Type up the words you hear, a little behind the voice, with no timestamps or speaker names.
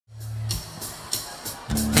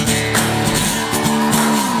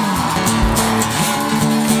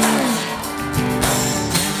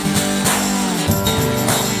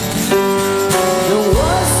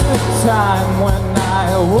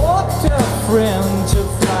range of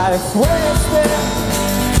life wasted.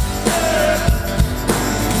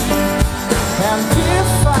 And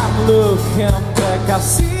if I'm looking back, I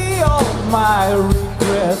see all my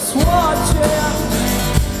regrets watching.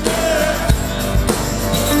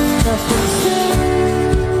 Nothing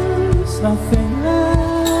stays, nothing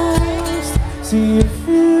lasts. See your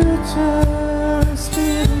future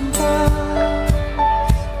speeding past.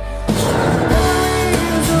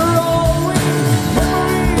 Memories are all we,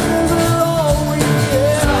 memories are all we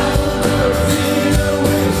have. Fade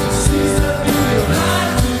away, she's the beauty of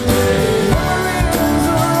life today.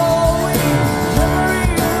 Memories are all we,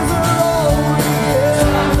 memories are all we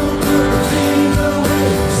have. Fade away,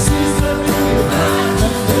 she's the beauty of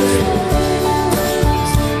life today.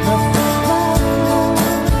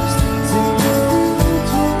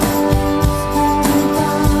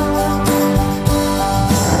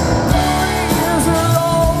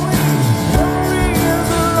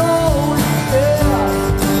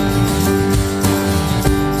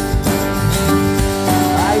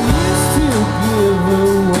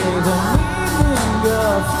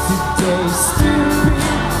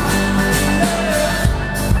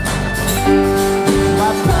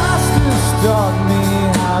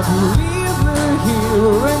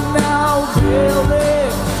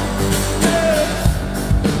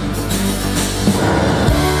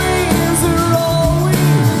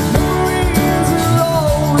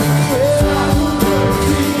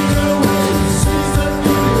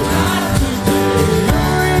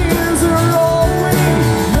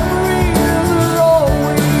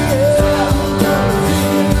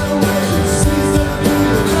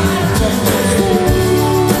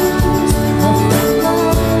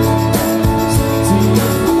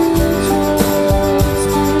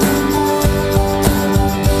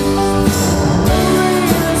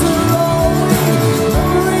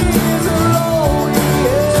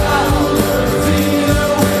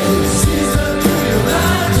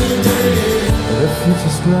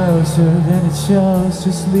 Than it shows,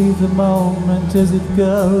 just leave the moment as it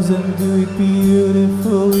goes and do it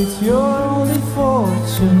beautiful. It's your only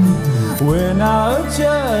fortune when our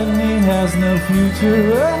journey has no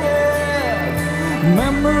future ahead.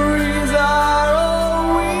 Memories are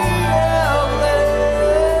all we have left.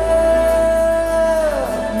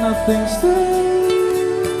 Nothing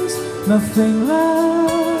stays, nothing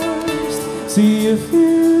lasts. See your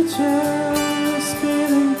future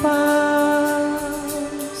speeding by.